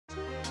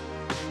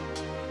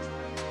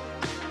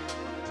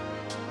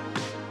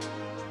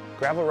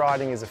Gravel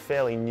riding is a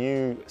fairly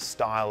new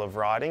style of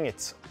riding.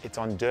 It's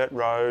on dirt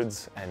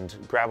roads and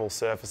gravel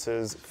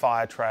surfaces,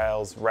 fire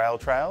trails, rail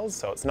trails,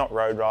 so it's not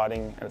road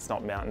riding and it's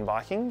not mountain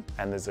biking,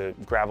 and there's a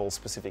gravel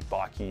specific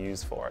bike you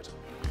use for it.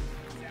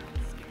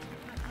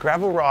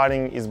 Gravel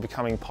riding is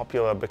becoming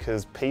popular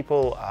because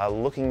people are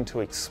looking to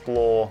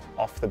explore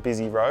off the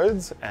busy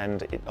roads,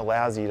 and it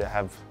allows you to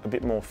have a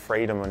bit more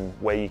freedom in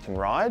where you can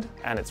ride,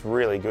 and it's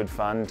really good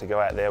fun to go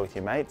out there with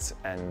your mates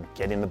and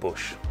get in the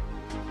bush.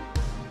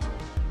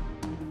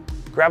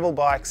 Gravel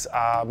bikes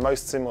are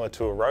most similar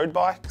to a road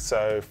bike,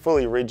 so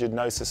fully rigid,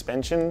 no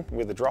suspension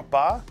with a drop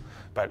bar,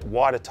 but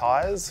wider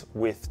tyres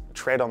with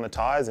tread on the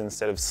tyres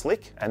instead of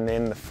slick, and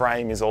then the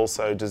frame is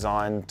also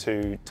designed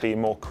to be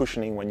more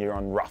cushioning when you're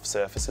on rough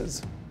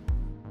surfaces.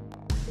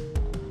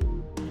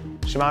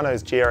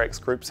 Shimano's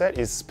GRX group set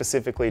is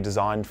specifically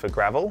designed for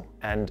gravel,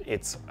 and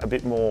it's a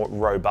bit more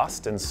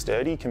robust and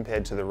sturdy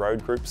compared to the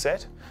road group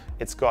set.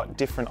 It's got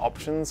different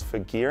options for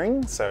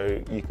gearing,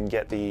 so you can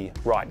get the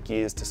right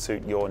gears to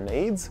suit your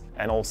needs,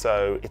 and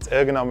also it's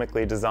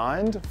ergonomically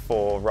designed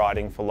for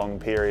riding for long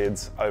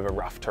periods over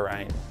rough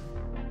terrain.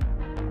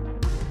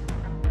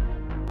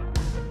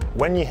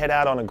 When you head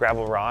out on a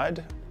gravel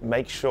ride,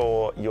 make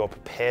sure you're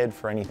prepared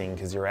for anything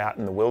because you're out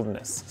in the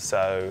wilderness.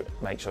 So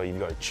make sure you've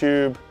got a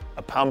tube,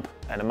 a pump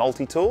and a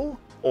multi-tool,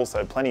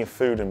 also plenty of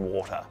food and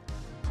water.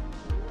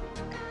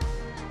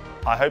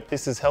 I hope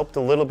this has helped a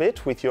little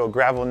bit with your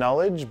gravel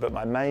knowledge, but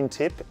my main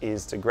tip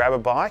is to grab a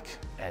bike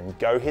and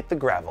go hit the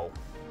gravel.